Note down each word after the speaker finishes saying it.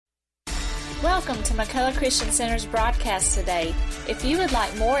Welcome to McCullough Christian Center's broadcast today. If you would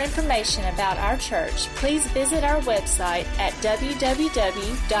like more information about our church, please visit our website at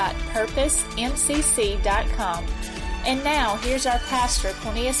www.purposemcc.com. And now, here's our pastor,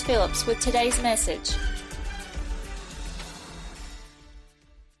 Cornelius Phillips, with today's message.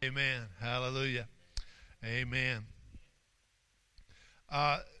 Amen. Hallelujah. Amen.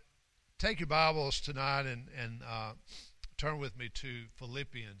 Take your Bibles tonight and turn with me to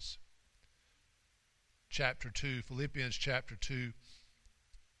Philippians chapter 2. Philippians chapter 2.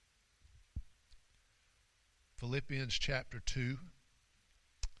 Philippians chapter 2.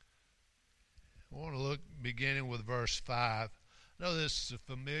 I want to look beginning with verse 5. I know this is a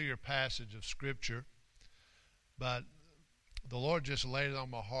familiar passage of Scripture, but the Lord just laid it on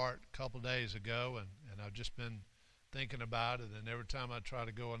my heart a couple days ago, and I've just been thinking about it, and every time I try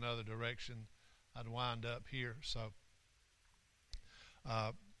to go another direction, I'd wind up here. So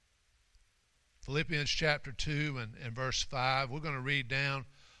Philippians chapter 2 and verse 5. We're going to read down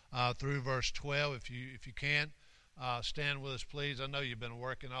through verse 12. If you can, stand with us, please. I know you've been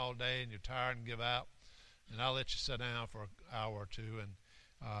working all day and you're tired and give out, and I'll let you sit down for an hour or two and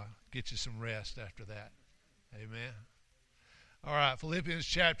get you some rest after that. Amen. All right, Philippians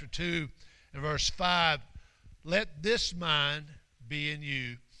chapter 2 and verse 5. Let this mind be in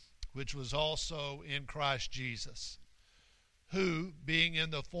you, which was also in Christ Jesus, who, being in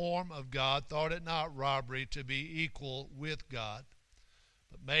the form of God, thought it not robbery to be equal with God,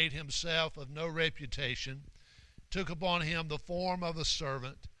 but made himself of no reputation, took upon him the form of a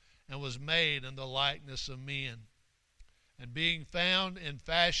servant, and was made in the likeness of men. And being found in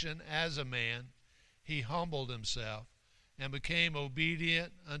fashion as a man, he humbled himself, and became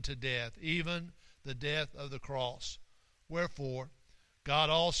obedient unto death, even the death of the cross. Wherefore God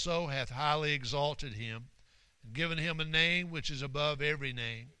also hath highly exalted him, and given him a name which is above every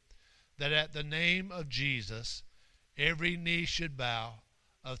name, that at the name of Jesus every knee should bow,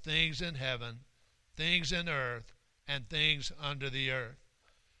 of things in heaven, things in earth, and things under the earth,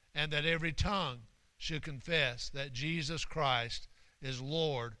 and that every tongue should confess that Jesus Christ is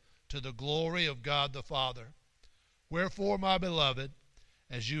Lord, to the glory of God the Father. Wherefore, my beloved,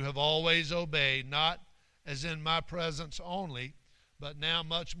 as you have always obeyed, not as in my presence only, but now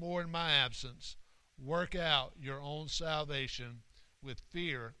much more in my absence, work out your own salvation with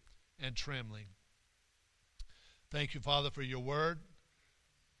fear and trembling. Thank you, Father, for your word.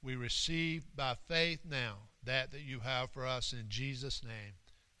 We receive by faith now that you have for us in Jesus' name.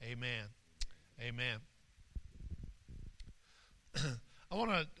 Amen. Amen. I want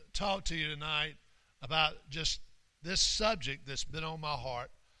to talk to you tonight about just this subject that's been on my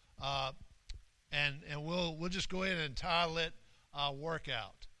heart, and we'll just go ahead and title it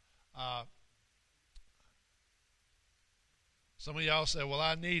Workout. Some of y'all say, well,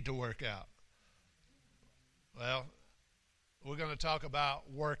 I need to work out. Well, we're going to talk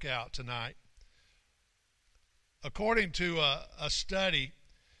about workout tonight. According to a study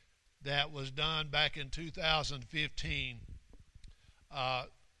that was done back in 2015,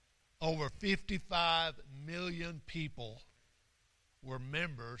 over 55 million people were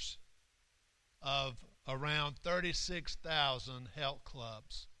members of around 36,000 health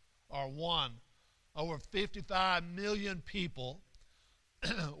clubs, or one. Over 55 million people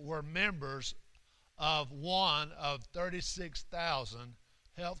were members of one of 36,000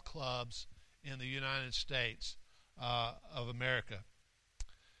 health clubs in the United States of America.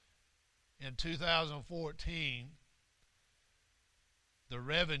 In 2014, the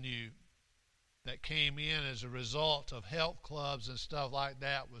revenue that came in as a result of health clubs and stuff like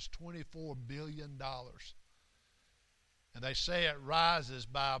that was $24 billion. And they say it rises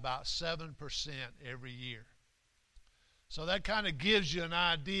by about 7% every year. So that kind of gives you an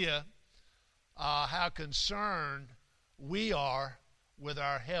idea how concerned we are with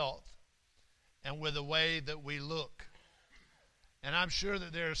our health and with the way that we look. And I'm sure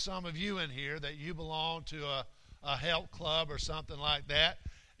that there are some of you in here that you belong to a health club or something like that.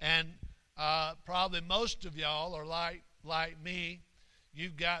 And probably most of y'all are like me.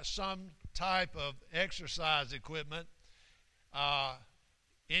 You've got some type of exercise equipment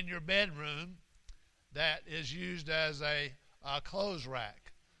in your bedroom that is used as a clothes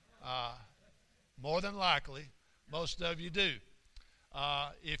rack. More than likely, most of you do.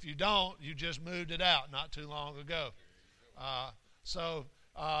 If you don't, you just moved it out not too long ago.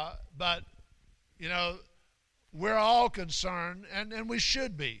 But, you know, we're all concerned, and we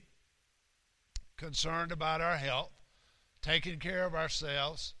should be concerned about our health, taking care of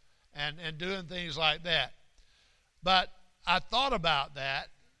ourselves, and doing things like that. But I thought about that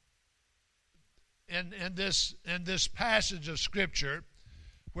in this passage of Scripture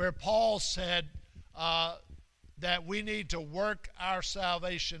where Paul said that we need to work our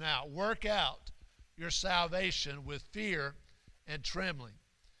salvation out. Work out your salvation with fear and trembling.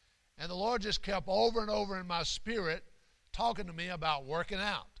 And the Lord just kept over and over in my spirit talking to me about working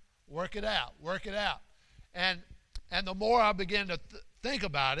out. Work it out. Work it out. And the more I began to think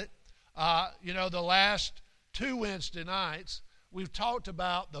about it, the last 2 Wednesday nights, we've talked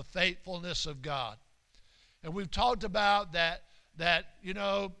about the faithfulness of God. And we've talked about that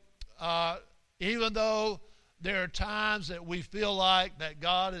even though there are times that we feel like that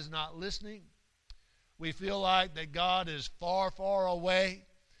God is not listening, we feel like that God is far, far away,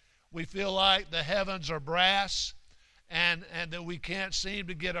 we feel like the heavens are brass and that we can't seem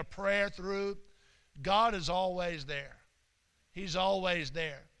to get a prayer through, God is always there. He's always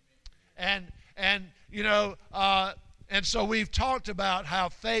there. And so we've talked about how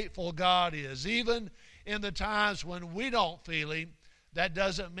faithful God is. Even in the times when we don't feel Him, that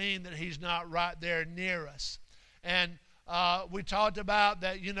doesn't mean that He's not right there near us. And we talked about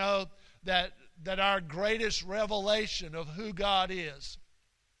that, that our greatest revelation of who God is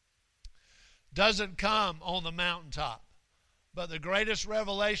doesn't come on the mountaintop. But the greatest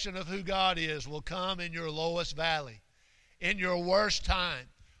revelation of who God is will come in your lowest valley, in your worst time,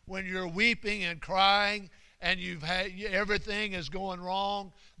 when you're weeping and crying and everything is going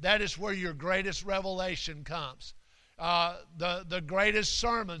wrong. That is where your greatest revelation comes. The greatest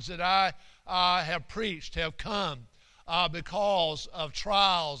sermons that I have preached have come because of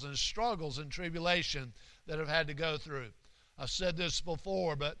trials and struggles and tribulation that I've had to go through. I've said this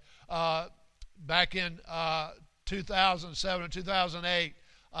before, but back in 2007 or 2008,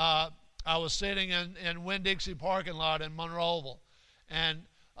 I was sitting in Winn-Dixie parking lot in Monroeville, and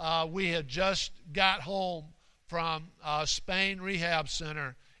we had just got home from Spain Rehab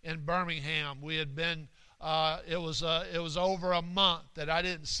Center in Birmingham. We had been, it was over a month that I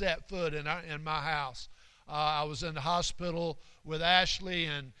didn't set foot in my house. I was in the hospital with Ashley,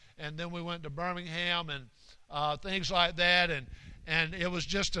 and then we went to Birmingham and things like that, and it was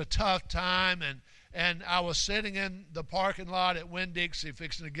just a tough time, and I was sitting in the parking lot at Winn-Dixie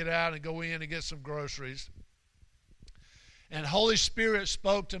fixing to get out and go in and get some groceries. And Holy Spirit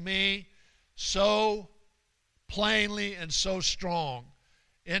spoke to me so plainly and so strong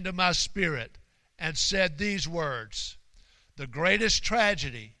into my spirit and said these words: the greatest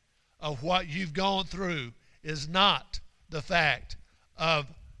tragedy of what you've gone through is not the fact of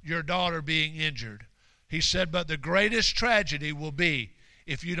your daughter being injured. He said, but the greatest tragedy will be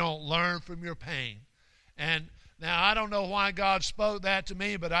if you don't learn from your pain. And now I don't know why God spoke that to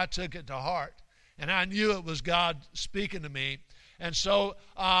me, but I took it to heart. And I knew it was God speaking to me. And so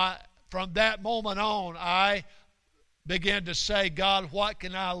from that moment on, I began to say, God, what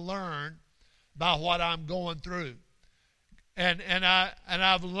can I learn by what I'm going through? And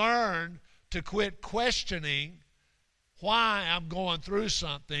I've learned to quit questioning why I'm going through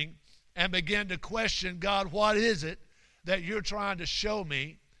something and begin to question, God, what is it that you're trying to show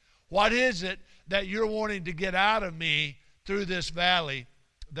me? What is it that you're wanting to get out of me through this valley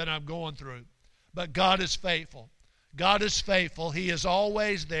that I'm going through? But God is faithful. God is faithful. He is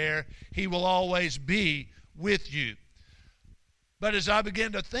always there. He will always be with you. But as I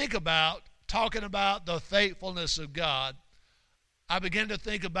begin to think about talking about the faithfulness of God, I begin to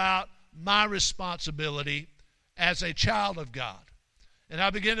think about my responsibility as a child of God. And I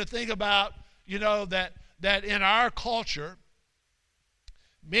begin to think about, that in our culture,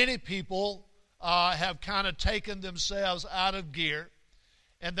 many people have kind of taken themselves out of gear,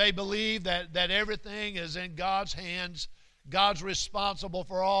 and they believe that everything is in God's hands. God's responsible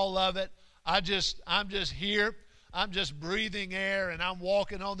for all of it. I'm just here. I'm just breathing air, and I'm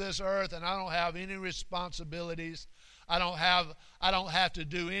walking on this earth, and I don't have any responsibilities. I don't have to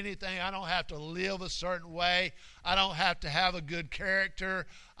do anything. I don't have to live a certain way. I don't have to have a good character.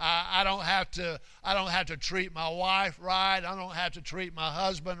 I don't have to treat my wife right. I don't have to treat my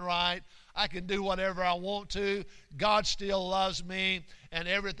husband right. I can do whatever I want to. God still loves me, and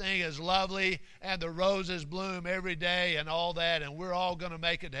everything is lovely, and the roses bloom every day and all that, and we're all going to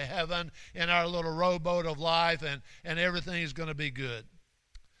make it to heaven in our little rowboat of life, and everything is going to be good.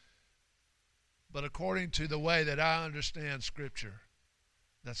 But according to the way that I understand Scripture,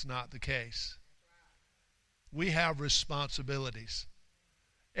 that's not the case. We have responsibilities.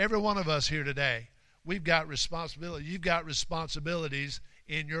 Every one of us here today, we've got responsibility. You've got responsibilities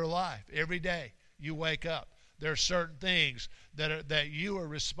in your life. Every day you wake up, there are certain things that you are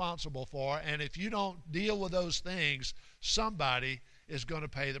responsible for, and if you don't deal with those things, somebody is going to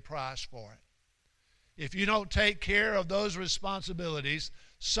pay the price for it. If you don't take care of those responsibilities,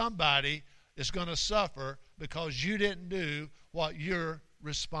 somebody is going to suffer because you didn't do what you're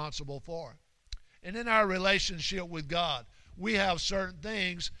responsible for. And in our relationship with God, we have certain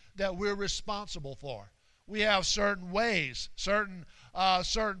things that we're responsible for. We have certain ways, certain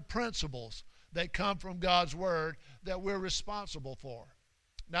principles that come from God's Word that we're responsible for.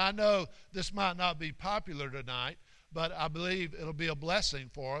 Now, I know this might not be popular tonight, but I believe it'll be a blessing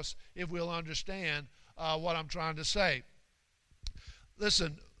for us if we'll understand what I'm trying to say.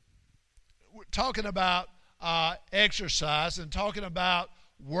 Listen, we're talking about exercise and talking about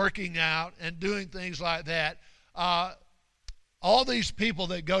working out and doing things like that. All these people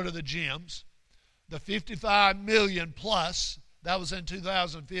that go to the gyms, the 55 million plus, that was in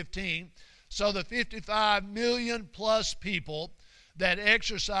 2015, so the 55 million plus people that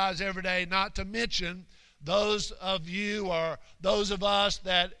exercise every day, not to mention those of you or those of us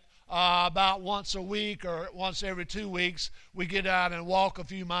that about once a week or once every 2 weeks, we get out and walk a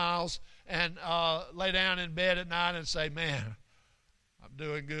few miles and lay down in bed at night and say, man, I'm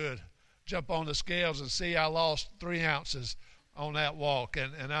doing good. Jump on the scales and see I lost 3 ounces on that walk,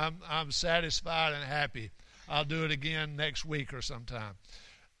 and I'm satisfied and happy. I'll do it again next week or sometime.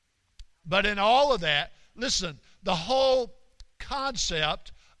 But in all of that, listen, the whole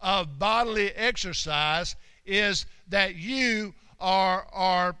concept of bodily exercise is that you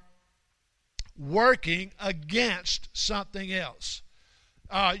are working against something else.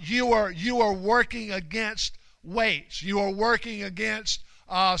 You are working against weights. You are working against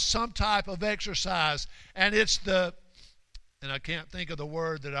some type of exercise, and and I can't think of the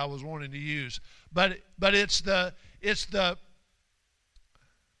word that I was wanting to use, but it's the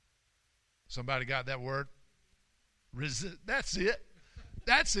somebody got that word? That's it.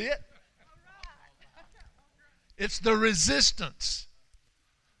 It's the resistance.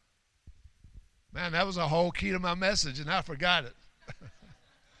 Man, that was a whole key to my message, and I forgot it.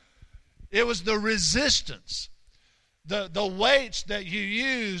 It was the resistance. The weights that you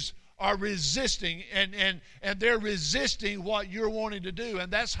use are resisting, and they're resisting what you're wanting to do, and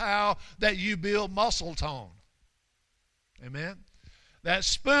that's how that you build muscle tone. Amen? That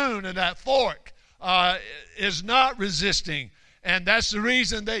spoon and that fork is not resisting, and that's the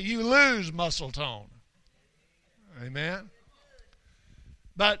reason that you lose muscle tone. Amen?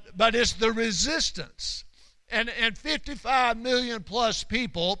 But it's the resistance. And 55 million plus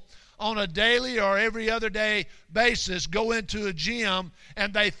people on a daily or every other day basis go into a gym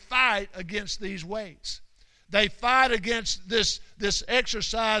and they fight against these weights. They fight against this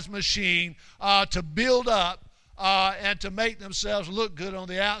exercise machine to build up and to make themselves look good on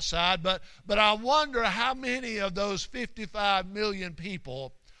the outside. But I wonder how many of those 55 million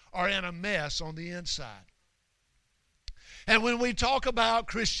people are in a mess on the inside. And when we talk about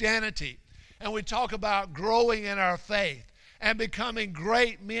Christianity and we talk about growing in our faith and becoming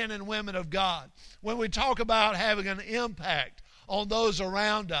great men and women of God, when we talk about having an impact on those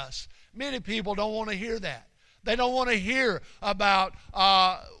around us, many people don't want to hear that. They don't want to hear about,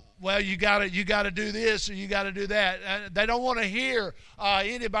 well, you got to do this or you got to do that. They don't want to hear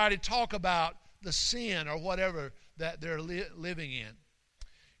anybody talk about the sin or whatever that they're living in.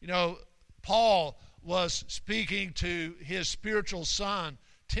 You know, Paul was speaking to his spiritual son,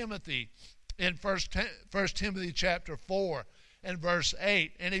 Timothy, in 1 Timothy chapter 4 and verse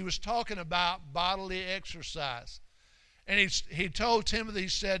 8. And he was talking about bodily exercise. And he told Timothy, he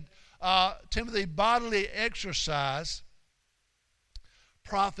said, Timothy, bodily exercise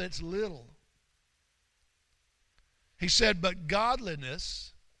profits little. He said, but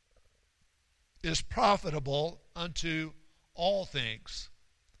godliness is profitable unto all things,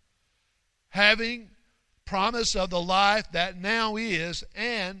 having promise of the life that now is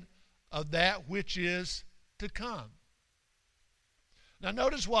and of that which is to come. Now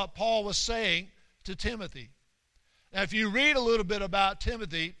notice what Paul was saying to Timothy. Now if you read a little bit about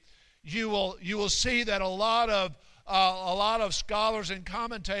Timothy, you will see that a lot of scholars and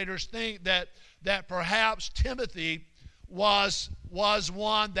commentators think that perhaps Timothy was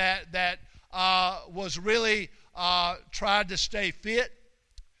one that was really tried to stay fit,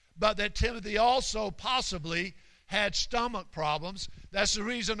 but that Timothy also possibly had stomach problems. That's the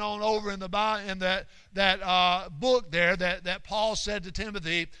reason on over in that book there that Paul said to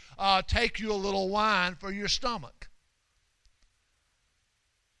Timothy, take you a little wine for your stomach.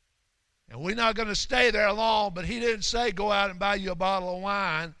 And we're not going to stay there long, but he didn't say go out and buy you a bottle of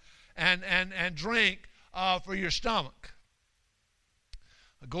wine and drink for your stomach.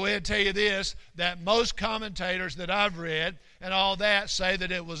 I'll go ahead and tell you this, that most commentators that I've read and all that say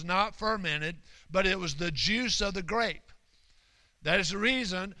that it was not fermented, but it was the juice of the grape. That is the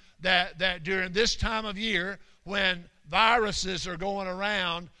reason that during this time of year, when viruses are going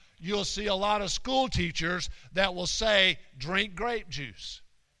around, you'll see a lot of school teachers that will say, drink grape juice.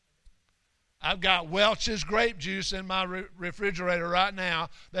 I've got Welch's grape juice in my refrigerator right now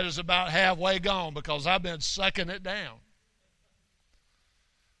that is about halfway gone because I've been sucking it down.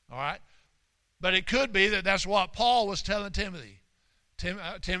 All right? But it could be that that's what Paul was telling Timothy.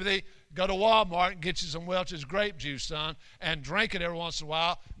 Timothy, go to Walmart and get you some Welch's grape juice, son, and drink it every once in a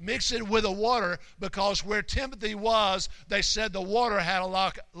while. Mix it with the water, because where Timothy was, they said the water had a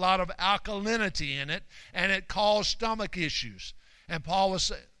lot of alkalinity in it, and it caused stomach issues. And Paul was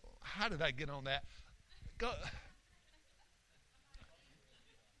saying, how did I get on that? Go.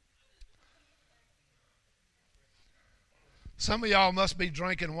 Some of y'all must be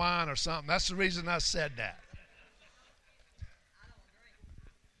drinking wine or something. That's the reason I said that.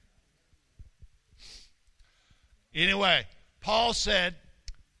 Anyway, Paul said,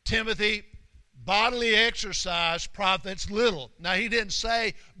 Timothy, bodily exercise profits little. Now, he didn't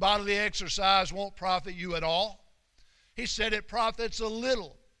say bodily exercise won't profit you at all. He said it profits a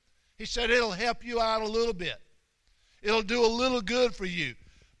little. He said it'll help you out a little bit. It'll do a little good for you.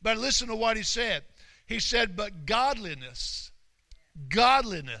 But listen to what he said. He said, but godliness.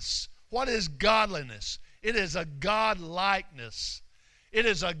 What is godliness? It is a God-likeness. It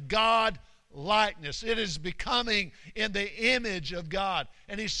is a God-likeness. It is becoming in the image of God.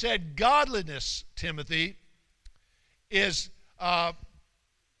 And he said, godliness, Timothy, is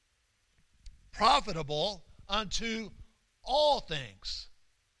profitable unto all things.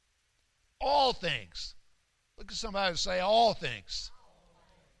 All things. Look at somebody and say, all things.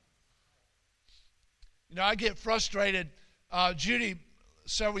 You know, I get frustrated. Judy,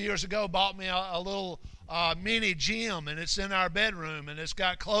 several years ago, bought me a little mini gym, and it's in our bedroom, and it's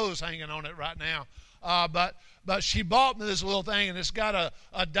got clothes hanging on it right now. But she bought me this little thing, and it's got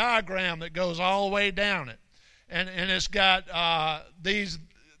a diagram that goes all the way down it. And it's got these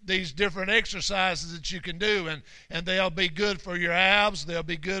different exercises that you can do, and they'll be good for your abs, they'll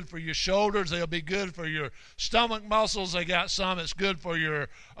be good for your shoulders, they'll be good for your stomach muscles. They got some that's good for your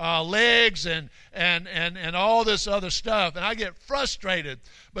legs and all this other stuff. And I get frustrated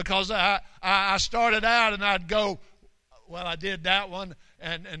because I started out and I'd go, well, I did that one,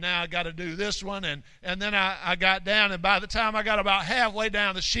 and now I got to do this one, and then I got down, and by the time I got about halfway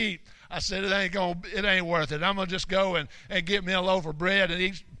down the sheet, I said, it ain't worth it. I'm going to just go and get me a loaf of bread and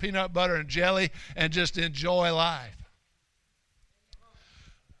eat peanut butter and jelly and just enjoy life.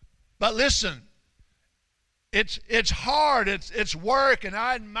 But listen, it's hard. It's work, and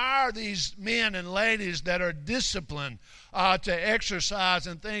I admire these men and ladies that are disciplined to exercise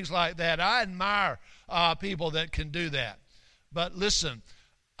and things like that. I admire people that can do that. But listen,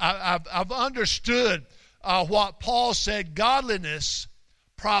 I've understood what Paul said, godliness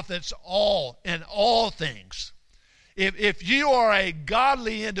profits all in all things. If you are a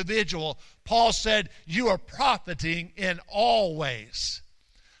godly individual, Paul said, you are profiting in all ways.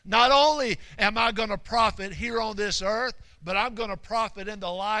 Not only am I going to profit here on this earth, but I'm going to profit in the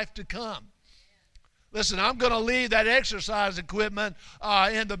life to come. Listen, I'm going to leave that exercise equipment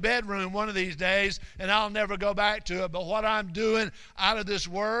in the bedroom one of these days, and I'll never go back to it. But what I'm doing out of this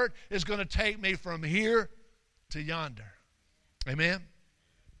word is going to take me from here to yonder. Amen?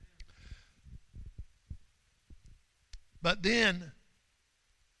 But then,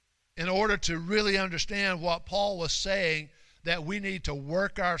 in order to really understand what Paul was saying, that we need to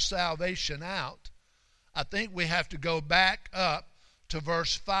work our salvation out, I think we have to go back up to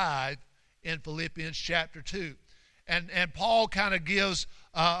verse 5 in Philippians chapter 2. And Paul kind of gives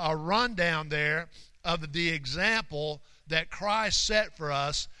a rundown there of the example that Christ set for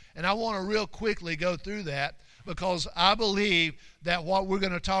us. And I want to real quickly go through that, because I believe that what we're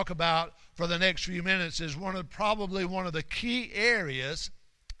going to talk about for the next few minutes is probably one of the key areas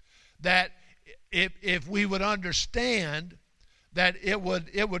that if we would understand, that it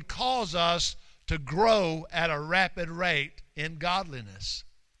would cause us to grow at a rapid rate in godliness.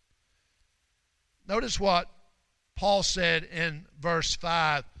 Notice what Paul said in verse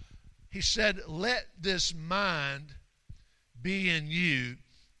 5. He said, let this mind be in you,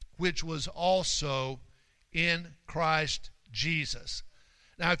 which was also in Christ Jesus.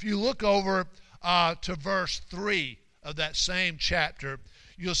 Now, if you look over to verse 3 of that same chapter,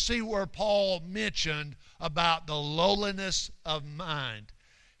 you'll see where Paul mentioned about the lowliness of mind.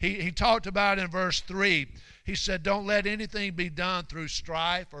 He talked about in verse 3, he said, don't let anything be done through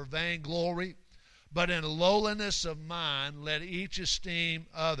strife or vainglory, but in lowliness of mind let each esteem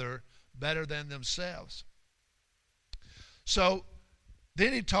other better than themselves. So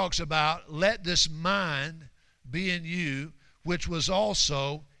then he talks about, let this mind be in you, which was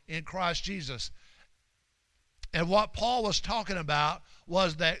also in Christ Jesus. And what Paul was talking about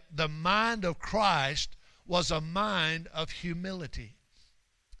was that the mind of Christ was a mind of humility.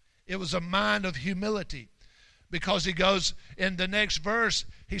 It was a mind of humility. Because he goes in the next verse,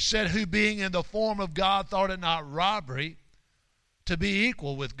 he said, who being in the form of God thought it not robbery to be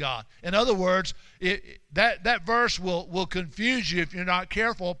equal with God. In other words, that verse will confuse you if you're not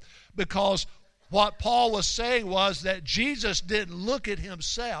careful, because what Paul was saying was that Jesus didn't look at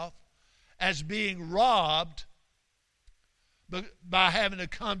himself as being robbed by having to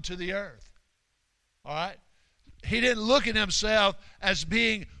come to the earth. All right? He didn't look at himself as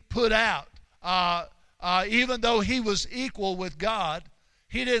being put out. Even though he was equal with God,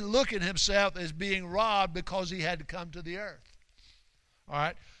 he didn't look at himself as being robbed because he had to come to the earth. All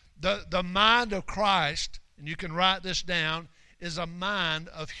right? The mind of Christ, and you can write this down, is a mind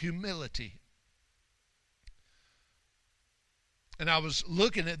of humility. And I was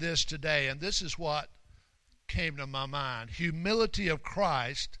looking at this today, and this is what came to my mind. Humility of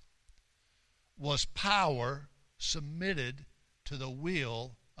Christ was power submitted to the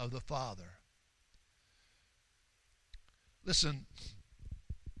will of the Father. Listen,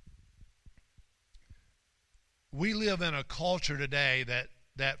 we live in a culture today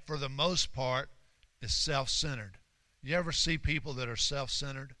that for the most part is self-centered. You ever see people that are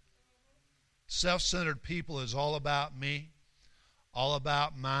self-centered? Self-centered people is all about me, all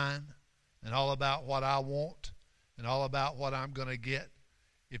about mine, and all about what I want, and all about what I'm going to get.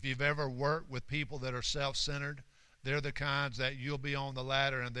 If you've ever worked with people that are self-centered, they're the kinds that you'll be on the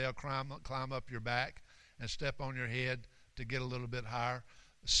ladder and they'll climb up your back and step on your head to get a little bit higher.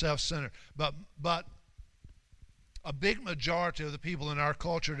 Self-centered. But a big majority of the people in our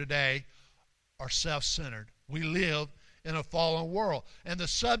culture today are self-centered. We live in a fallen world. And the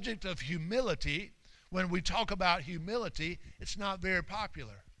subject of humility, when we talk about humility, it's not very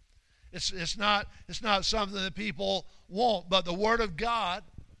popular. It's not something that people want, but the Word of God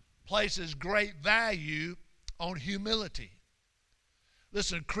places great value on humility.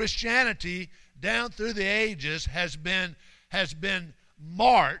 Listen, Christianity down through the ages has been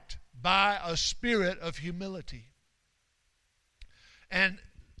marked by a spirit of humility. And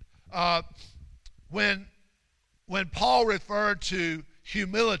when Paul referred to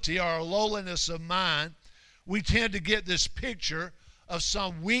humility or lowliness of mind, we tend to get this picture of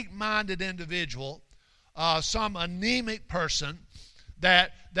some weak-minded individual, some anemic person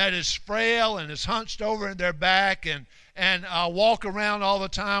that is frail and is hunched over in their back and walk around all the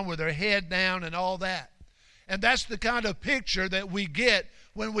time with their head down and all that. And that's the kind of picture that we get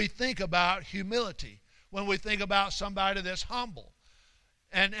when we think about humility, when we think about somebody that's humble.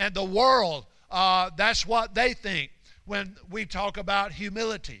 And the world, that's what they think when we talk about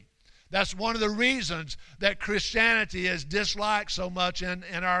humility. That's one of the reasons that Christianity is disliked so much in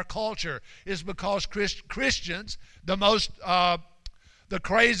our culture, is because Christians, the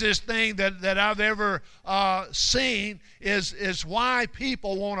craziest thing that I've ever seen is why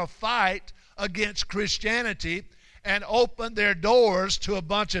people want to fight against Christianity and open their doors to a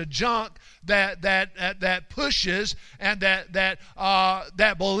bunch of junk that pushes and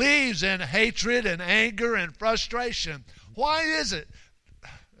that believes in hatred and anger and frustration. Why is it?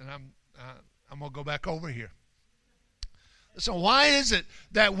 And I'm going to go back over here. So why is it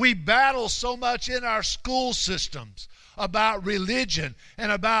that we battle so much in our school systems about religion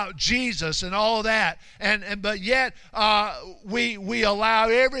and about Jesus and all that, but yet we allow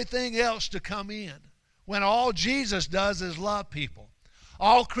everything else to come in, when all Jesus does is love people?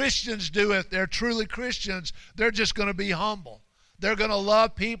 All Christians do, if they're truly Christians, they're just going to be humble. They're going to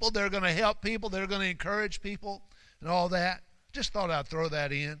love people. They're going to help people. They're going to encourage people and all that. Just thought I'd throw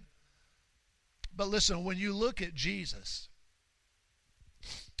that in. But listen, when you look at Jesus,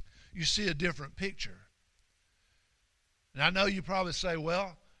 you see a different picture. And I know you probably say,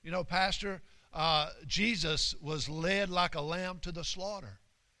 well, Pastor, Jesus was led like a lamb to the slaughter.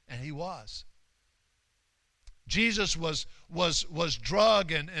 And he was. Jesus was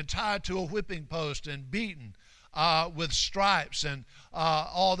drugged and tied to a whipping post and beaten with stripes and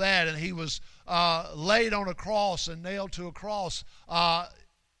all that. And he was laid on a cross and nailed to a cross.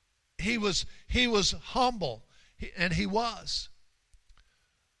 He was humble, and he was.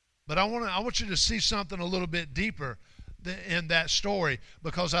 But I want you to see something a little bit deeper in that story,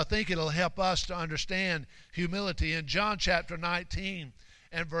 because I think it'll help us to understand humility. In John chapter 19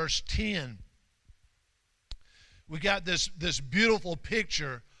 and verse 10, we got this beautiful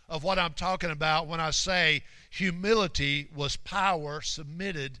picture of what I'm talking about when I say humility was power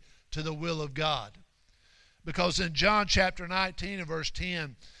submitted to the will of God. Because in John chapter 19 and verse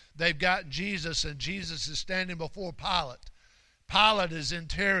 10, they've got Jesus, and Jesus is standing before Pilate. Pilate is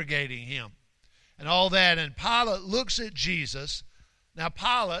interrogating him. and all that. And Pilate looks at Jesus. Now,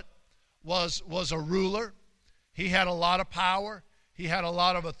 Pilate was a ruler. He had a lot of power. He had a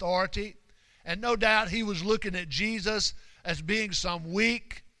lot of authority. And no doubt he was looking at Jesus as being some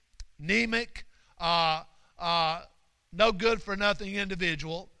weak, anemic, no good for nothing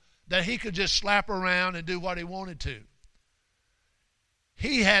individual that he could just slap around and do what he wanted to.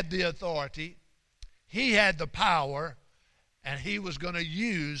 He had the authority. He had the power, and he was going to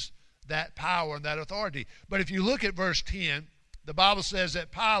use that power and that authority. But if you look at verse 10, the Bible says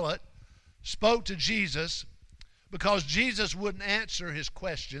that Pilate spoke to Jesus because Jesus wouldn't answer his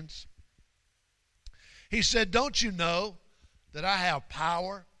questions. He said, "Don't you know that I have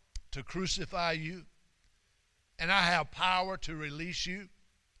power to crucify you, and I have power to release you?"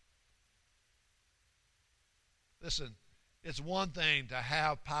 Listen, it's one thing to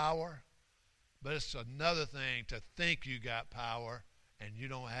have power, but it's another thing to think you got power and you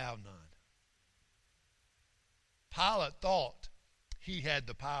don't have none. Pilate thought he had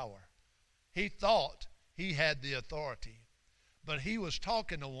the power. He thought he had the authority. But he was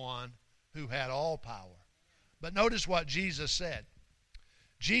talking to one who had all power. But notice what Jesus said.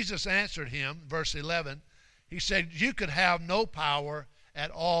 Jesus answered him, verse 11. He said, "You could have no power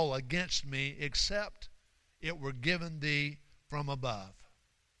at all against me except it were given thee from above."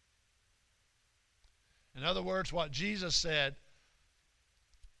 In other words, what Jesus said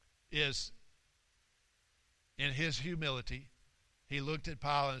is, in his humility, he looked at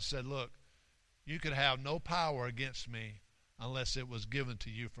Pilate and said, "Look, you could have no power against me unless it was given to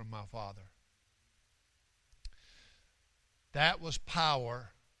you from my Father." That was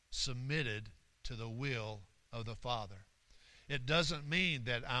power submitted to the will of the Father. It doesn't mean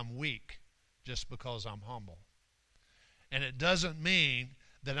that I'm weak just because I'm humble. And it doesn't mean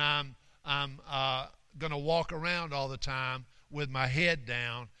that I'm going to walk around all the time with my head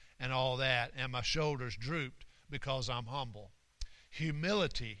down and all that and my shoulders drooped because I'm humble.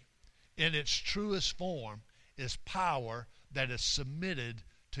 Humility in its truest form is power that is submitted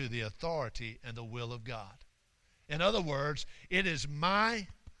to the authority and the will of God. In other words, it is my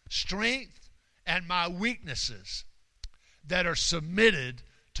strength and my weaknesses that are submitted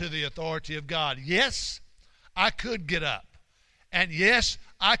to the authority of God. Yes, I could get up. And yes,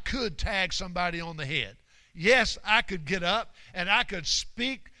 I could tag somebody on the head. Yes, I could get up and I could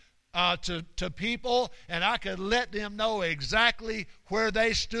speak to people and I could let them know exactly where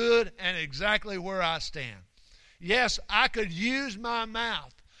they stood and exactly where I stand. Yes, I could use my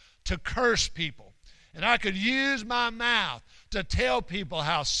mouth to curse people. And I could use my mouth to tell people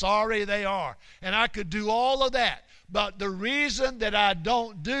how sorry they are. And I could do all of that. But the reason that I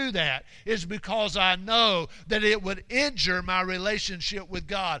don't do that is because I know that it would injure my relationship with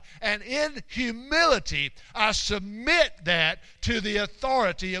God. And in humility, I submit that to the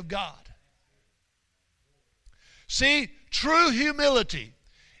authority of God. See, true humility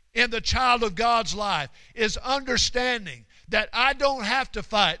in the child of God's life is understanding that I don't have to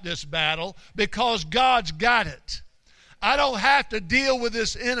fight this battle because God's got it. I don't have to deal with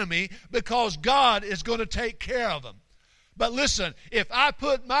this enemy because God is going to take care of them. But listen, if I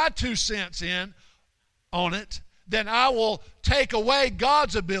put my 2 cents in on it, then I will take away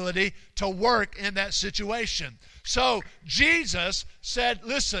God's ability to work in that situation. So Jesus said,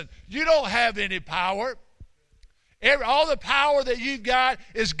 listen, you don't have any power. All the power that you've got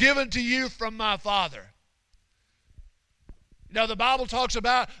is given to you from my Father. You know, the Bible talks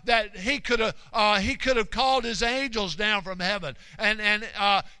about that he could have called his angels down from heaven. And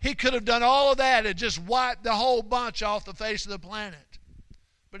he could have done all of that and just wiped the whole bunch off the face of the planet.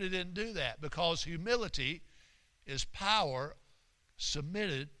 But he didn't do that because humility is power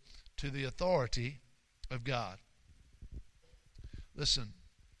submitted to the authority of God. Listen,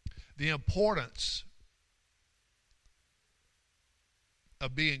 the importance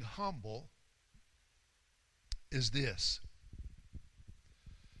of being humble is this.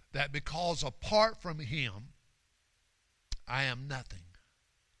 That because apart from Him, I am nothing.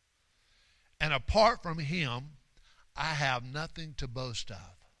 And apart from Him, I have nothing to boast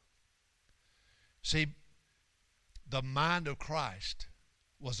of. See, the mind of Christ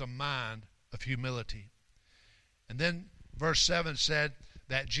was a mind of humility. And then verse 7 said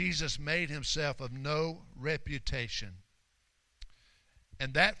that Jesus made Himself of no reputation.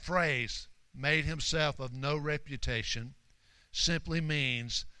 And that phrase, made Himself of no reputation, simply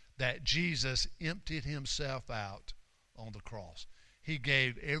means that Jesus emptied Himself out on the cross. He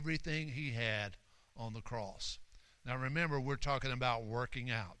gave everything He had on the cross. Now remember, we're talking about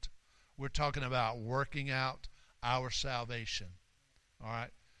working out. We're talking about working out our salvation. All right?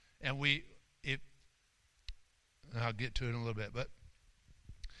 And I'll get to it in a little bit, but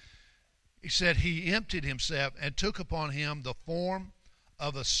He said, he emptied himself and took upon him the form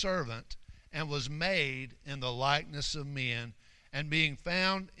of a servant and was made in the likeness of men. And being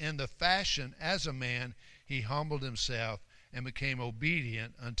found in the fashion as a man, he humbled himself and became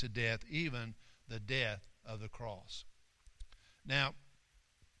obedient unto death, even the death of the cross. Now,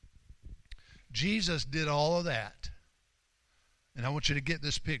 Jesus did all of that. And I want you to get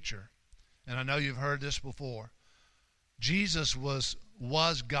this picture. And I know you've heard this before. Jesus was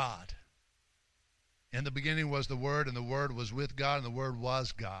God. In the beginning was the Word, and the Word was with God, and the Word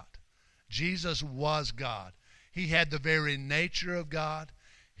was God. Jesus was God. He had the very nature of God.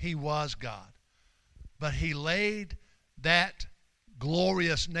 He was God. But he laid that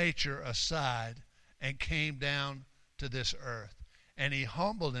glorious nature aside and came down to this earth. And he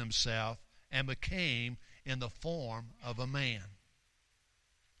humbled himself and became in the form of a man.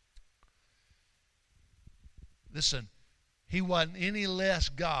 Listen, he wasn't any less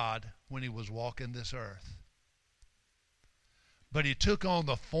God when he was walking this earth. But he took on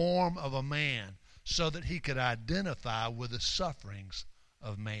the form of a man so that he could identify with the sufferings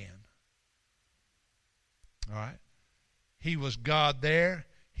of man. All right? He was God there,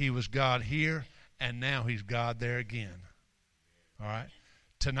 he was God here, and now he's God there again. All right?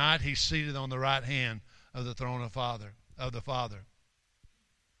 Tonight he's seated on the right hand of the throne of the Father.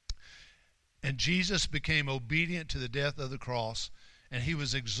 And Jesus became obedient to the death of the cross, and he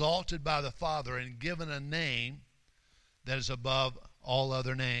was exalted by the Father and given a name that is above all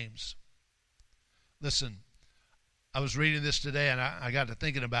other names. Listen, I was reading this today, and I got to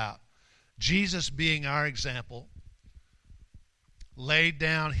thinking about Jesus being our example, laid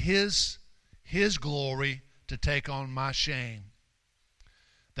down his glory to take on my shame.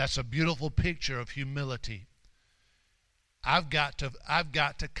 That's a beautiful picture of humility. I've got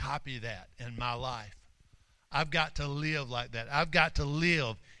to copy that in my life. I've got to live like that. I've got to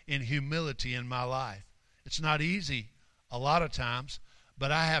live in humility in my life. It's not easy a lot of times,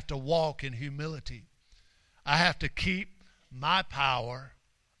 but I have to walk in humility. I have to keep my power,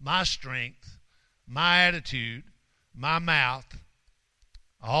 my strength, my attitude, my mouth,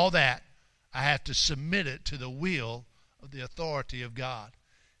 all that. I have to submit it to the will of the authority of God.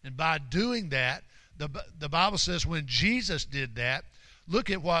 And by doing that, the Bible says when Jesus did that,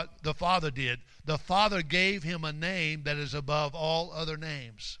 look at what the Father did. The Father gave him a name that is above all other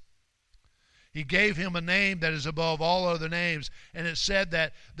names. He gave him a name that is above all other names. And it said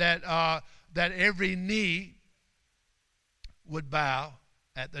that every knee would bow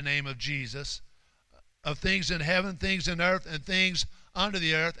at the name of Jesus, of things in heaven, things in earth, and things under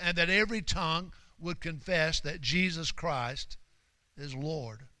the earth, and that every tongue would confess that Jesus Christ is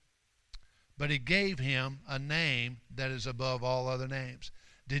Lord. But he gave him a name that is above all other names.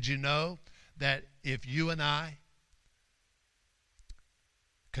 Did you know that if you and I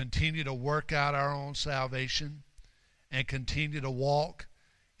continue to work out our own salvation and continue to walk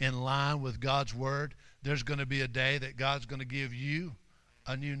in line with God's Word, there's going to be a day that God's going to give you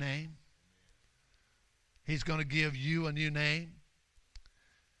a new name? He's going to give you a new name.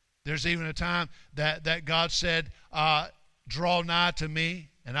 There's even a time that God said, draw nigh to me,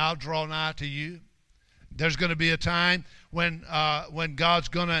 and I'll draw nigh to you. There's going to be a time when God's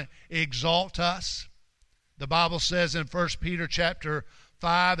going to exalt us. The Bible says in 1 Peter chapter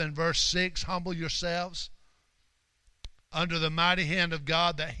 5 and verse 6, humble yourselves under the mighty hand of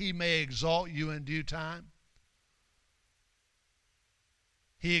God that he may exalt you in due time.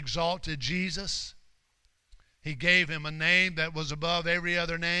 He exalted Jesus. He gave him a name that was above every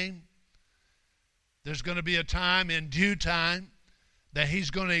other name. There's going to be a time in due time that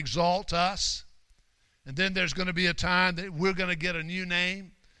he's going to exalt us. And then there's going to be a time that we're going to get a new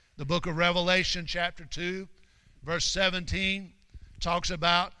name. The book of Revelation chapter 2, verse 17, talks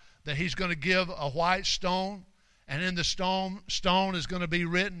about that he's going to give a white stone, and in the stone is going to be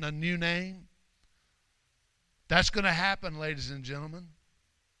written a new name. That's going to happen, ladies and gentlemen.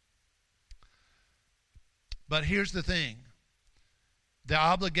 But here's the thing. The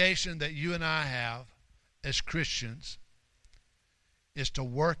obligation that you and I have as Christians is to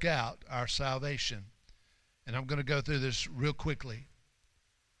work out our salvation. And I'm going to go through this real quickly.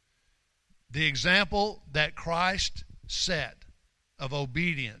 The example that Christ set of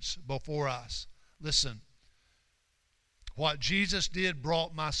obedience before us. Listen, what Jesus did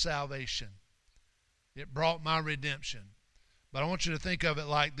brought my salvation. It brought my redemption. But I want you to think of it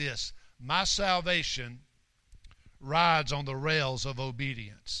like this. My salvation rides on the rails of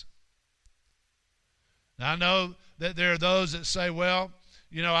obedience. Now, I know that there are those that say, well,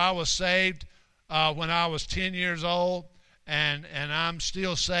 you know, I was saved when I was 10 years old, and I'm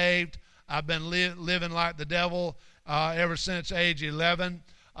still saved. I've been living like the devil ever since age 11.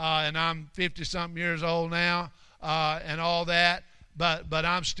 and I'm 50-something years old now, and all that, but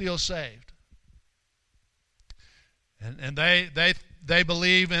I'm still saved. And they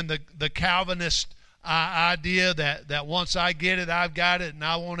believe in the Calvinist idea that once I get it, I've got it, and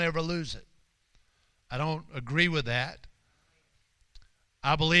I won't ever lose it. I don't agree with that.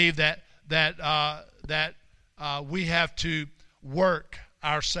 I believe that we have to work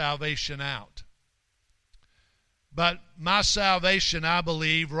our salvation out. But my salvation, I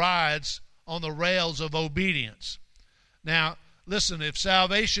believe, rides on the rails of obedience. Now, listen, if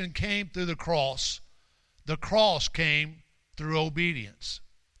salvation came through the cross came through obedience.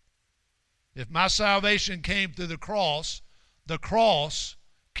 If my salvation came through the cross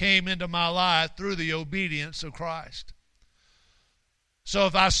came into my life through the obedience of Christ. So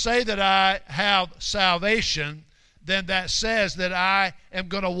if I say that I have salvation, then that says that I am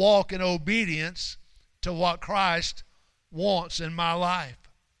going to walk in obedience to what Christ wants in my life.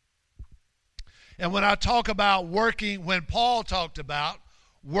 And when I talk about working, when Paul talked about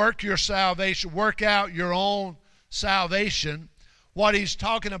work your salvation, work out your own salvation, what he's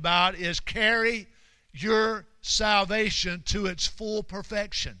talking about is carry your salvation to its full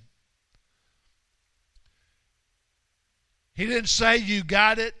perfection. He didn't say you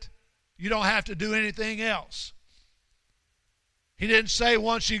got it, you don't have to do anything else. He didn't say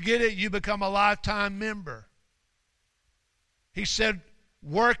once you get it, you become a lifetime member. He said,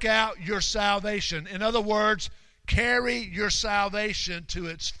 work out your salvation. In other words, carry your salvation to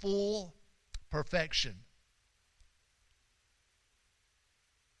its full perfection.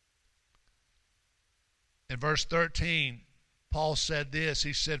 In verse 13, Paul said this.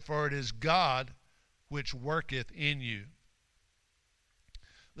 He said, for it is God which worketh in you.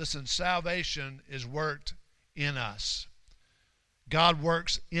 Listen, salvation is worked in us. God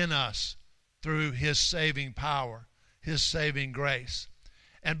works in us through His saving power, His saving grace.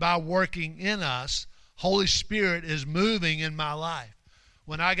 And by working in us, Holy Spirit is moving in my life.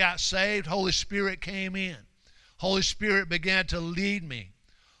 When I got saved, Holy Spirit came in. Holy Spirit began to lead me.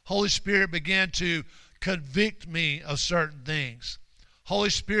 Holy Spirit began to convict me of certain things. Holy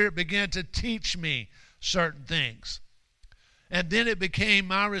Spirit began to teach me certain things. And then it became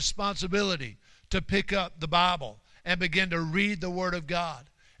my responsibility to pick up the Bible and begin to read the Word of God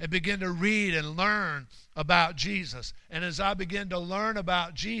and begin to read and learn about Jesus. And as I began to learn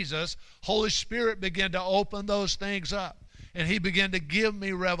about Jesus, Holy Spirit began to open those things up. And He began to give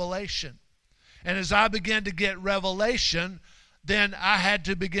me revelation. And as I began to get revelation, then I had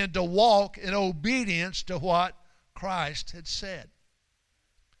to begin to walk in obedience to what Christ had said.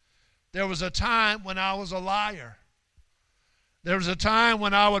 There was a time when I was a liar. There was a time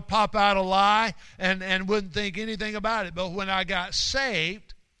when I would pop out a lie and wouldn't think anything about it. But when I got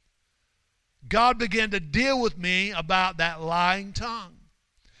saved, God began to deal with me about that lying tongue.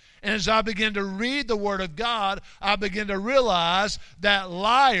 And as I began to read the Word of God, I began to realize that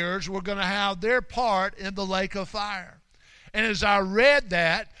liars were going to have their part in the lake of fire. And as I read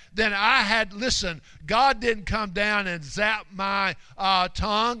that, then I had, listen, God didn't come down and zap my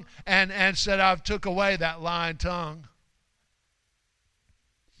tongue and said, I've took away that lying tongue.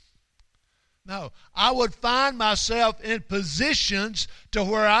 No, I would find myself in positions to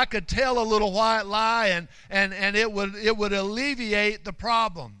where I could tell a little white lie and it would alleviate the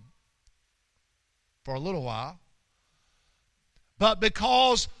problem for a little while. But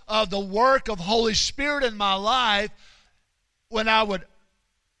because of the work of Holy Spirit in my life,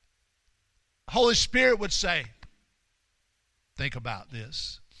 Holy Spirit would say, think about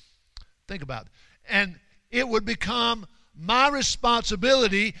this. Think about it. And it would become my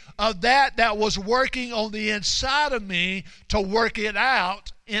responsibility of that was working on the inside of me to work it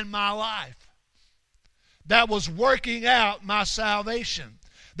out in my life. That was working out my salvation.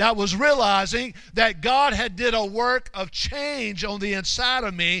 That was realizing that God had did a work of change on the inside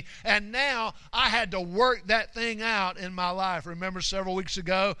of me, and now I had to work that thing out in my life. Remember several weeks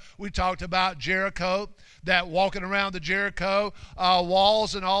ago we talked about Jericho, that walking around the Jericho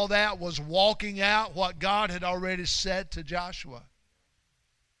walls and all that was walking out what God had already said to Joshua.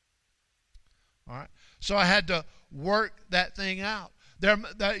 All right, so I had to work that thing out.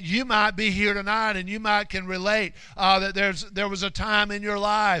 You might be here tonight and you might can relate that there was a time in your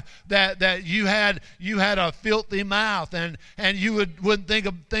life that you had a filthy mouth and you wouldn't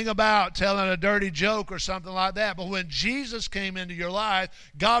think about telling a dirty joke or something like that. But when Jesus came into your life,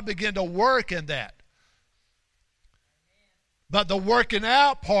 God began to work in that. But the working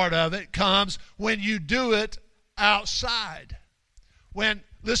out part of it comes when you do it outside.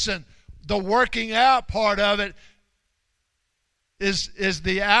 Listen, the working out part of it is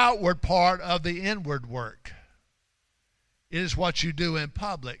the outward part of the inward work. It is what you do in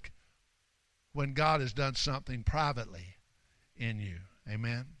public when God has done something privately in you.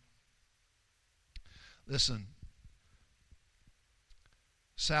 Amen? Listen,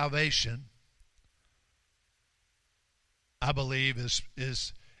 salvation, I believe,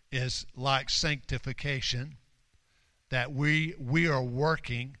 is like sanctification, that we are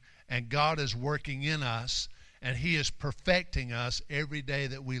working, and God is working in us, and He is perfecting us every day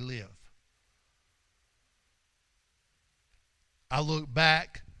that we live. I look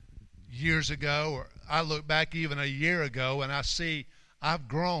back years ago, or I look back even a year ago, and I see I've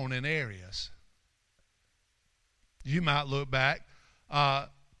grown in areas. You might look back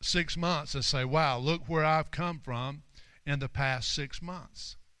 6 months and say, wow, look where I've come from in the past 6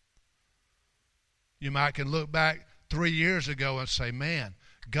 months. You might can look back 3 years ago and say, man,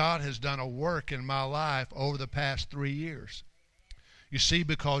 God has done a work in my life over the past 3 years. You see,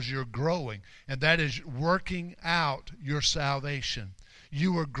 because you're growing, and that is working out your salvation.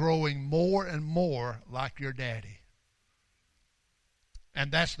 You are growing more and more like your daddy.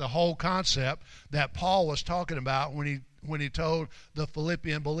 And that's the whole concept that Paul was talking about when he told the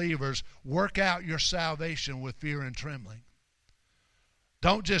Philippian believers, work out your salvation with fear and trembling.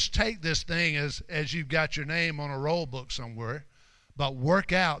 Don't just take this thing as you've got your name on a roll book somewhere, but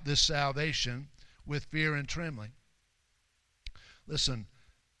work out this salvation with fear and trembling. Listen,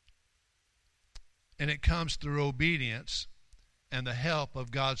 and it comes through obedience and the help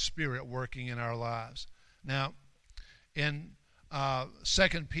of God's Spirit working in our lives. Now, in 2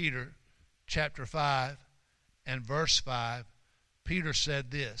 Peter chapter 5 and verse 5, Peter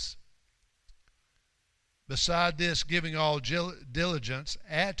said this, beside this, giving all diligence,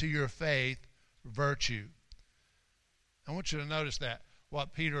 add to your faith virtue. I want you to notice that,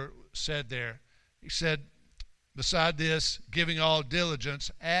 what Peter said there. He said, beside this, giving all diligence,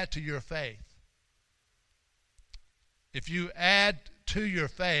 add to your faith. If you add to your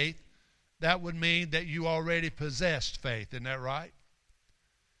faith, that would mean that you already possessed faith. Isn't that right?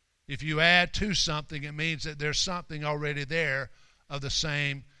 If you add to something, it means that there's something already there of the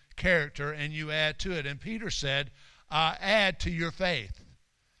same character, and you add to it. And Peter said, add to your faith.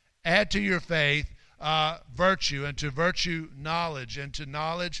 Add to your faith virtue, and to virtue knowledge, and to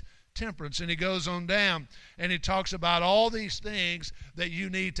knowledge temperance. And he goes on down, and he talks about all these things that you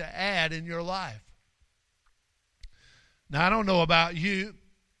need to add in your life. Now, I don't know about you,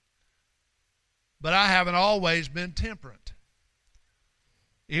 but I haven't always been temperate.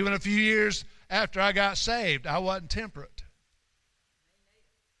 Even a few years after I got saved, I wasn't temperate.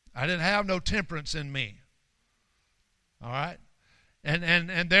 I didn't have no temperance in me. All right?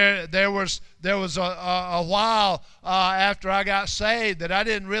 And there was a while after I got saved that I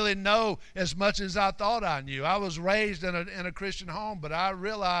didn't really know as much as I thought I knew. I was raised in a Christian home, but I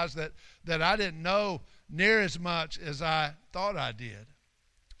realized that I didn't know near as much as I thought I did.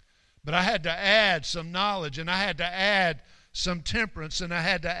 But I had to add some knowledge, and I had to add some temperance, and I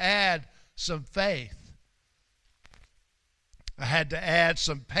had to add some faith. I had to add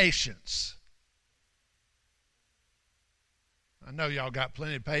some patience. I know y'all got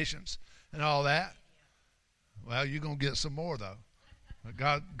plenty of patience and all that. Well, you're going to get some more, though.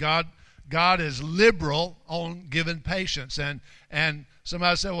 God is liberal on giving patience. And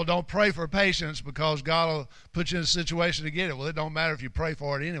somebody said, well, don't pray for patience because God will put you in a situation to get it. Well, it don't matter if you pray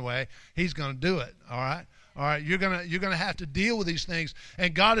for it anyway. He's going to do it, all right? All right, you're going to have to deal with these things.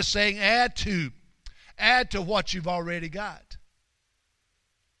 And God is saying add to what you've already got.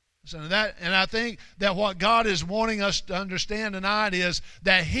 So and I think that what God is wanting us to understand tonight is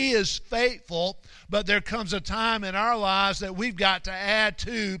that He is faithful, but there comes a time in our lives that we've got to add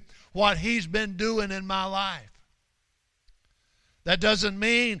to what He's been doing in my life. That doesn't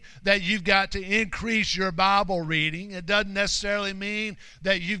mean that you've got to increase your Bible reading. It doesn't necessarily mean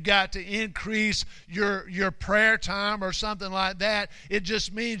that you've got to increase your prayer time or something like that. It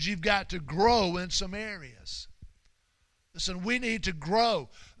just means you've got to grow in some areas. Listen, we need to grow.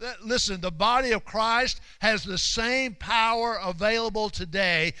 Listen, the body of Christ has the same power available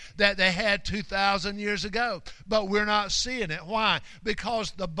today that they had 2,000 years ago, but we're not seeing it. Why?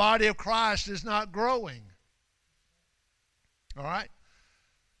 Because the body of Christ is not growing. All right?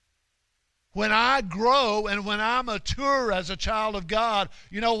 When I grow and when I mature as a child of God,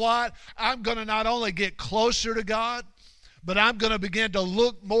 you know what? I'm going to not only get closer to God, but I'm going to begin to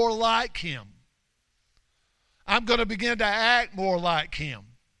look more like Him. I'm going to begin to act more like Him.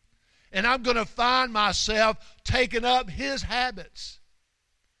 And I'm going to find myself taking up His habits.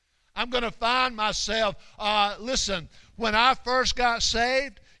 I'm going to find myself, listen, when I first got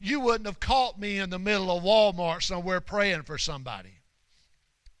saved, you wouldn't have caught me in the middle of Walmart somewhere praying for somebody.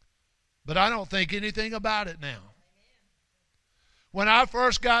 But I don't think anything about it now. When I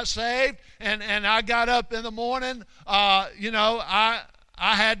first got saved and I got up in the morning, I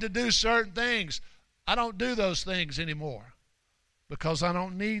had to do certain things. I don't do those things anymore because I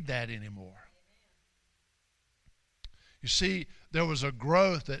don't need that anymore. You see, there was a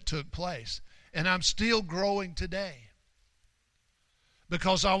growth that took place, and I'm still growing today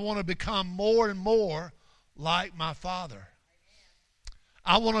because I want to become more and more like my Father.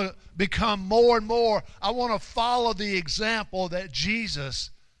 I want to become more and more. I want to follow the example that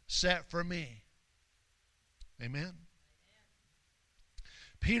Jesus set for me. Amen.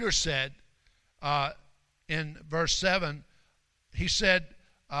 Peter said in verse 7, he said,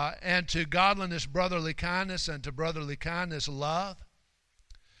 and to godliness brotherly kindness, and to brotherly kindness love.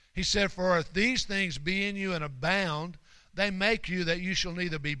 He said, for if these things be in you and abound, they make you that you shall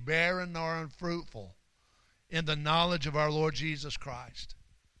neither be barren nor unfruitful in the knowledge of our Lord Jesus Christ.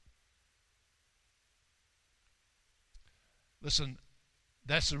 Listen,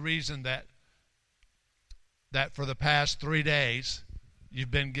 that's the reason that for the past 3 days,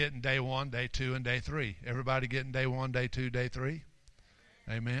 you've been getting day 1, day 2, and day 3. Everybody getting day 1, day 2, day 3?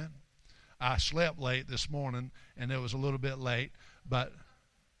 Amen. I slept late this morning, and it was a little bit late, but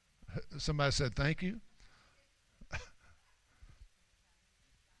somebody said thank you.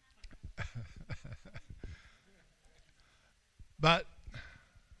 But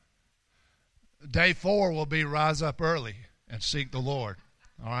day 4 will be rise up early and seek the Lord.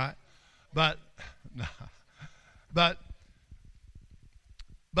 All right? But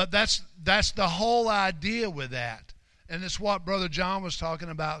that's the whole idea with that. And it's what Brother John was talking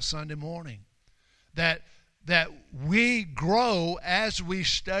about Sunday morning. That we grow as we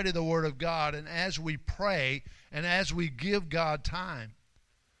study the Word of God and as we pray and as we give God time.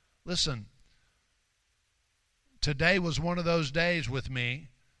 Listen, today was one of those days with me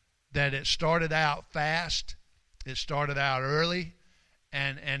that it started out fast, it started out early,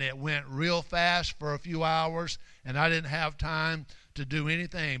 and it went real fast for a few hours, and I didn't have time to do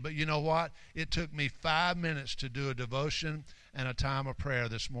anything. But you know what? It took me 5 minutes to do a devotion and a time of prayer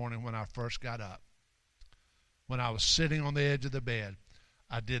this morning when I first got up. When I was sitting on the edge of the bed,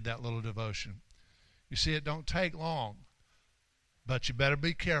 I did that little devotion. You see, it don't take long, but you better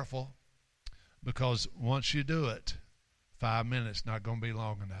be careful, because once you do it, 5 minutes not going to be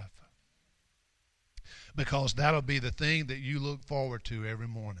long enough. Because that'll be the thing that you look forward to every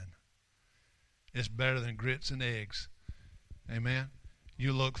morning. It's better than grits and eggs. Amen?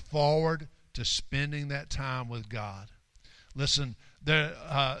 You look forward to spending that time with God. Listen, there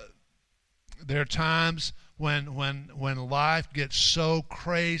are times when life gets so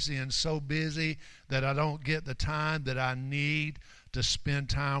crazy and so busy that I don't get the time that I need to spend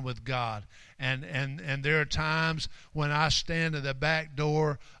time with God. And there are times when I stand at the back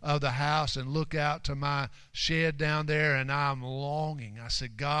door of the house and look out to my shed down there, and I'm longing. I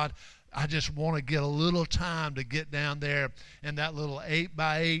said, God, I just want to get a little time to get down there in that little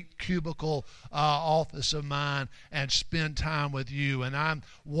 8x8 cubicle office of mine and spend time with you. And I'm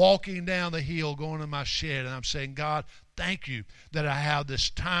walking down the hill going to my shed, and I'm saying, God, thank you that I have this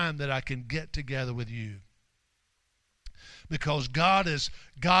time that I can get together with you. Because God is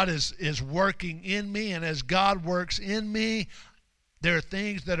working in me, and as God works in me, there are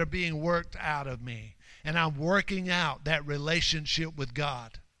things that are being worked out of me. And I'm working out that relationship with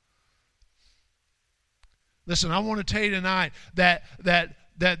God. Listen, I want to tell you tonight that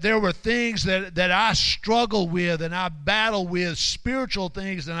there were things that I struggle with and I battle with, spiritual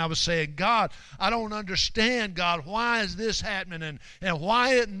things, and I was saying, God, I don't understand, God, why is this happening and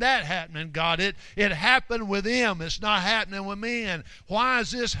why isn't that happening, God? It happened with them. It's not happening with me. And why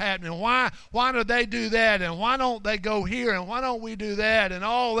is this happening? Why do they do that? And why don't they go here? And why don't we do that? And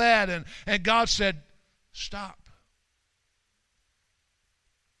all that. And God said, stop.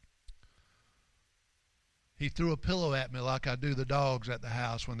 He threw a pillow at me like I do the dogs at the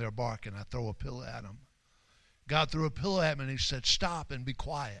house when they're barking. I throw a pillow at them. God threw a pillow at me and he said, stop and be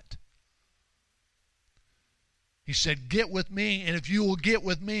quiet. He said, get with me, and if you will get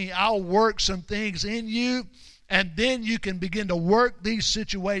with me, I'll work some things in you, and then you can begin to work these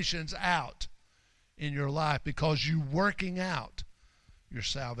situations out in your life because you're working out your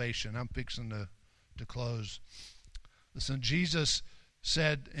salvation. I'm fixing to close. Listen, Jesus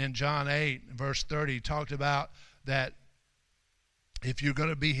said in John 8, verse 30, he talked about that if you're going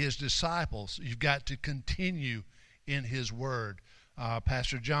to be his disciples, you've got to continue in his word.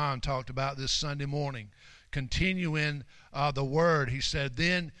 Pastor John talked about this Sunday morning. Continue in the word. He said,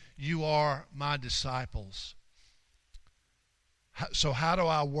 then you are my disciples. So how do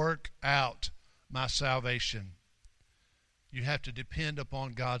I work out my salvation? You have to depend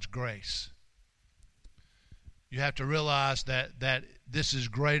upon God's grace. You have to realize that this is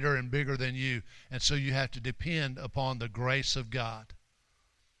greater and bigger than you. And so you have to depend upon the grace of God.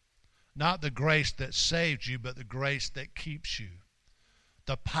 Not the grace that saved you, but the grace that keeps you.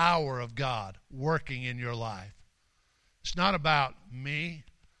 The power of God working in your life. It's not about me.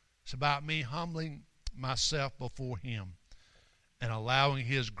 It's about me humbling myself before Him and allowing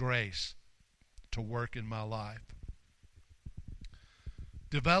His grace to work in my life.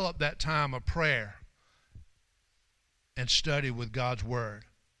 Develop that time of prayer and study with God's Word.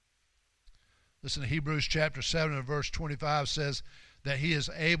 Listen, Hebrews chapter 7 and verse 25 says that He is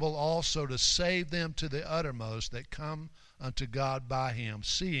able also to save them to the uttermost that come unto God by Him,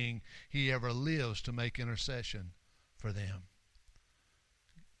 seeing He ever lives to make intercession for them.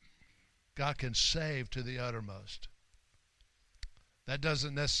 God can save to the uttermost. That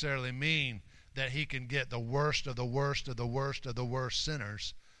doesn't necessarily mean that He can get the worst of the worst of the worst of the worst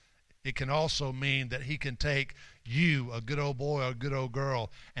sinners. It can also mean that He can take you, a good old boy or a good old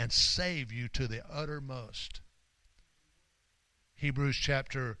girl, and save you to the uttermost. Hebrews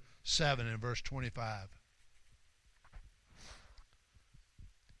chapter 7 and verse 25.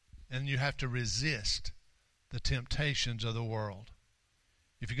 And you have to resist the temptations of the world.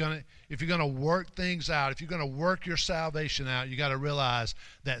 If you're gonna work things out, if you're gonna work your salvation out, you got to realize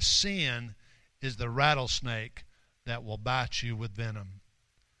that sin is the rattlesnake that will bite you with venom.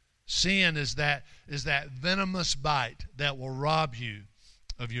 Sin is that venomous bite that will rob you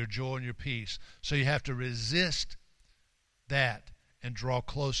of your joy and your peace. So you have to resist that and draw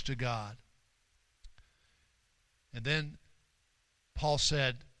close to God. And then Paul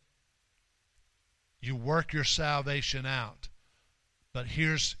said, you work your salvation out. But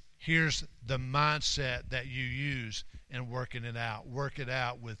here's the mindset that you use in working it out. Work it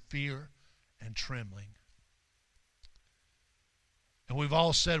out with fear and trembling. And we've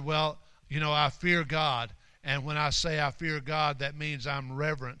all said, well, I fear God. And when I say I fear God, that means I'm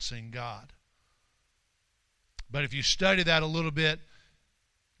reverencing God. But if you study that a little bit,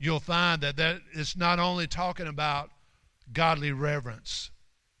 you'll find that it's not only talking about godly reverence.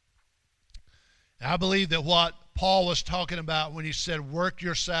 And I believe that what Paul was talking about when he said work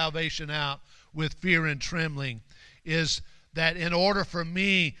your salvation out with fear and trembling is that in order for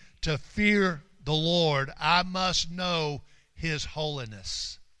me to fear the Lord, I must know His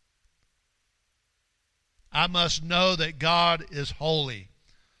holiness. I must know that God is holy.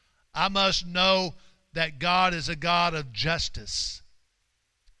 I must know that God is a God of justice.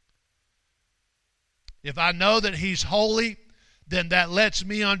 If I know that He's holy, then that lets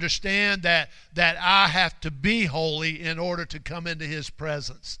me understand that I have to be holy in order to come into His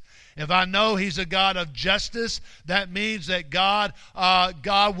presence. If I know He's a God of justice, that means that God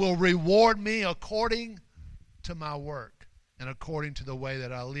will reward me according to my work and according to the way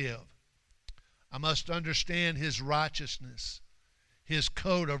that I live. I must understand His righteousness, His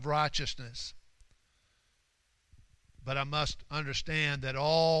code of righteousness. But I must understand that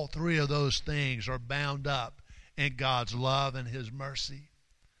all three of those things are bound up in God's love and His mercy.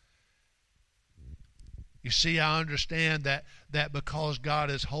 You see, I understand that because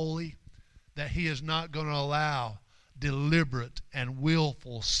God is holy, that He is not going to allow deliberate and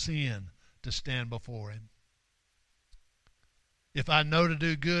willful sin to stand before Him. If I know to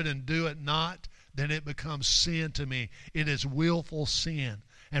do good and do it not, then it becomes sin to me. It is willful sin.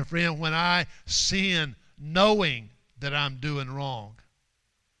 And friend, when I sin knowing that I'm doing wrong,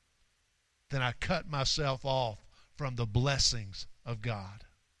 then I cut myself off from the blessings of God.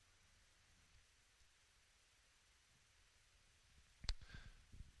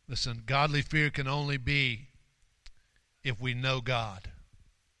 Listen, godly fear can only be if we know God.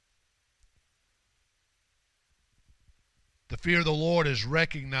 The fear of the Lord is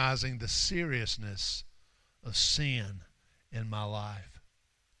recognizing the seriousness of sin in my life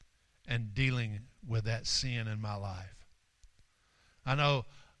and dealing with that sin in my life. I know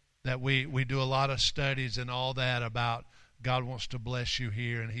that we do a lot of studies and all that about God wants to bless you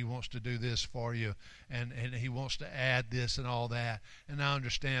here and He wants to do this for you and He wants to add this and all that. And I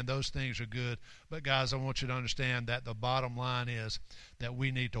understand those things are good. But guys, I want you to understand that the bottom line is that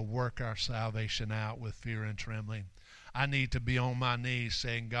we need to work our salvation out with fear and trembling. I need to be on my knees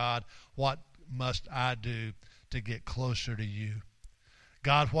saying, God, what must I do to get closer to you?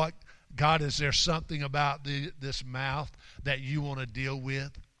 God, is there something about this mouth that you want to deal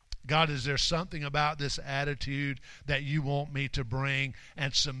with? God, is there something about this attitude that you want me to bring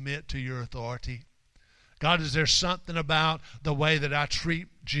and submit to your authority? God, is there something about the way that I treat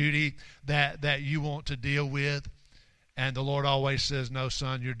Judy that you want to deal with? And the Lord always says, no,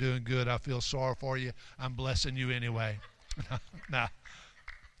 son, you're doing good. I feel sorry for you. I'm blessing you anyway.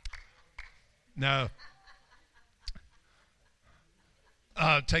 No.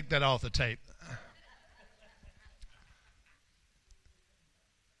 Take that off the tape.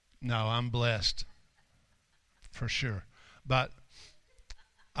 No, I'm blessed for sure. But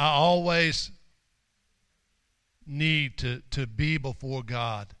I always need to be before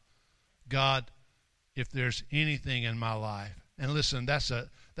God. God, if there's anything in my life. And listen, that's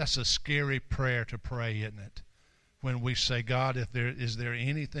a scary prayer to pray, isn't it? When we say, God, is there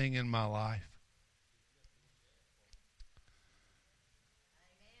anything in my life?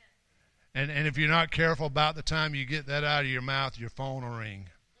 And if you're not careful, about the time you get that out of your mouth, your phone will ring.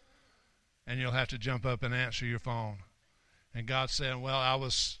 And you'll have to jump up and answer your phone. And God's saying, well, I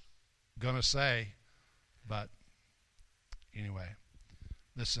was going to say, but anyway,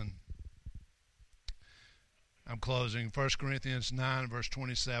 listen. I'm closing. 1 Corinthians 9, verse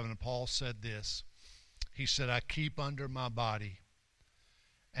 27, and Paul said this. He said, I keep under my body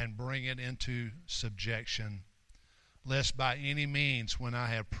and bring it into subjection, lest by any means, when I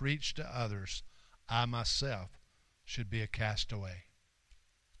have preached to others, I myself should be a castaway.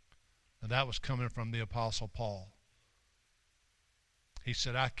 Now that was coming from the Apostle Paul. He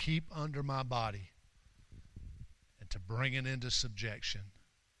said, I keep under my body and to bring it into subjection,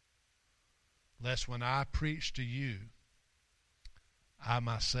 lest when I preach to you, I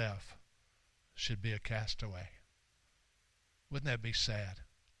myself should be a castaway. Wouldn't that be sad?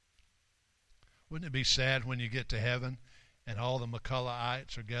 Wouldn't it be sad when you get to heaven and all the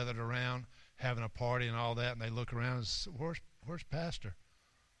McCullochites are gathered around having a party and all that, and they look around and say, where's Pastor?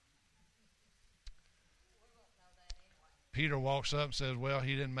 Peter walks up and says, well,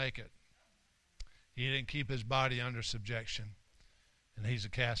 he didn't make it. He didn't keep his body under subjection, and he's a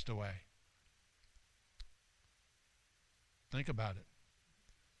castaway. Think about it.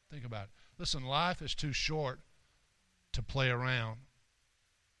 Think about it. Listen, life is too short to play around.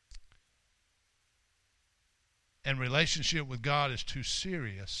 And relationship with God is too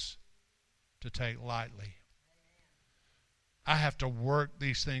serious to take lightly. I have to work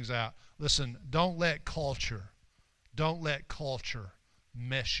these things out. Listen, don't let culture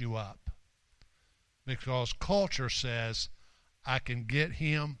mess you up. Because culture says, I can get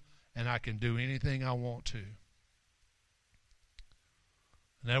him and I can do anything I want to.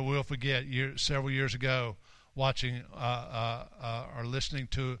 Never will forget, several years ago, watching or listening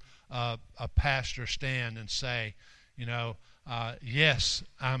to a pastor stand and say, yes,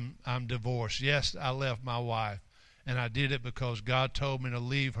 I'm divorced. Yes, I left my wife. And I did it because God told me to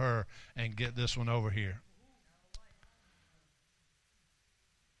leave her and get this one over here.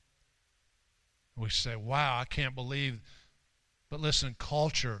 We say, wow, I can't believe. But listen,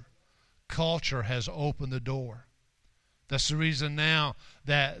 culture has opened the door. That's the reason now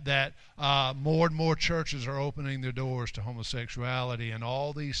that more and more churches are opening their doors to homosexuality, and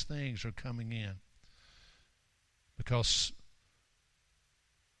all these things are coming in. Because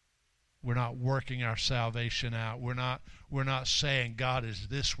we're not working our salvation out. We're not saying, God, is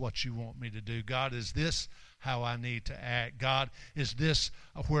this what you want me to do? God, is this how I need to act? God, is this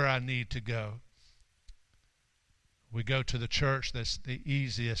where I need to go? We go to the church that's the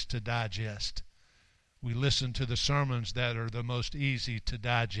easiest to digest. We listen to the sermons that are the most easy to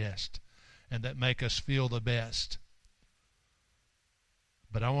digest and that make us feel the best.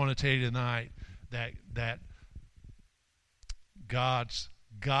 But I want to tell you tonight that God's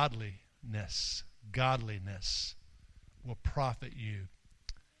godliness will profit you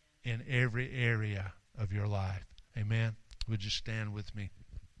in every area of your life. Amen. Would you stand with me?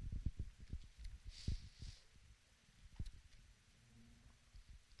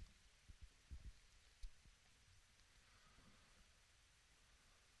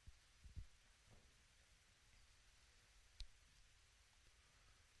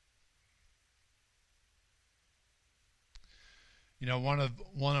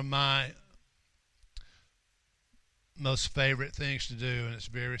 One of my most favorite things to do, and it's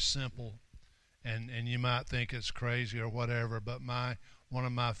very simple, and you might think it's crazy or whatever, but one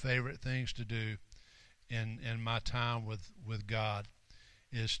of my favorite things to do in my time with God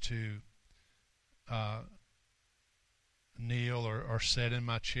is to kneel or sit in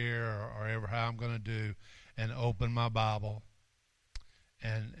my chair or ever how I'm going to do, and open my Bible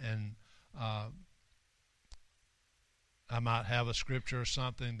and I might have a scripture or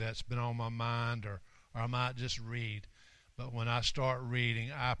something that's been on my mind, or I might just read. But when I start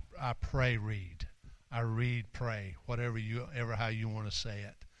reading, I read. I read, pray, whatever how you want to say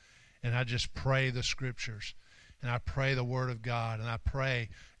it. And I just pray the scriptures. And I pray the Word of God. And I pray,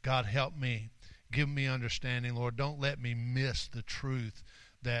 God, help me. Give me understanding, Lord. Don't let me miss the truth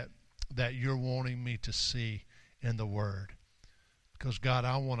that you're wanting me to see in the Word. Because, God,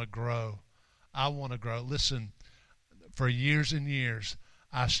 I want to grow. I want to grow. Listen, for years and years,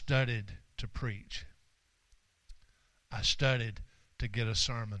 I studied to preach. I studied to get a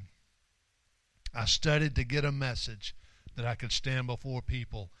sermon. I studied to get a message that I could stand before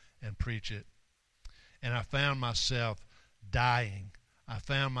people and preach it. And I found myself dying. I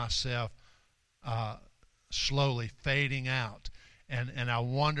found myself slowly fading out. And I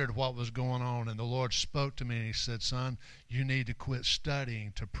wondered what was going on. And the Lord spoke to me and he said, son, you need to quit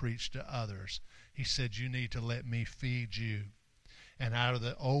studying to preach to others. He said, you need to let me feed you. And out of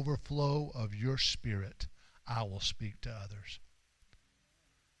the overflow of your spirit, I will speak to others.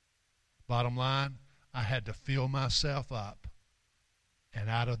 Bottom line, I had to fill myself up. And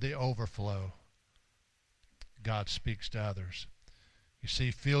out of the overflow, God speaks to others. You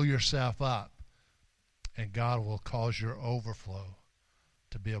see, fill yourself up, and God will cause your overflow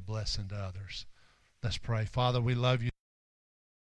to be a blessing to others. Let's pray. Father, we love you.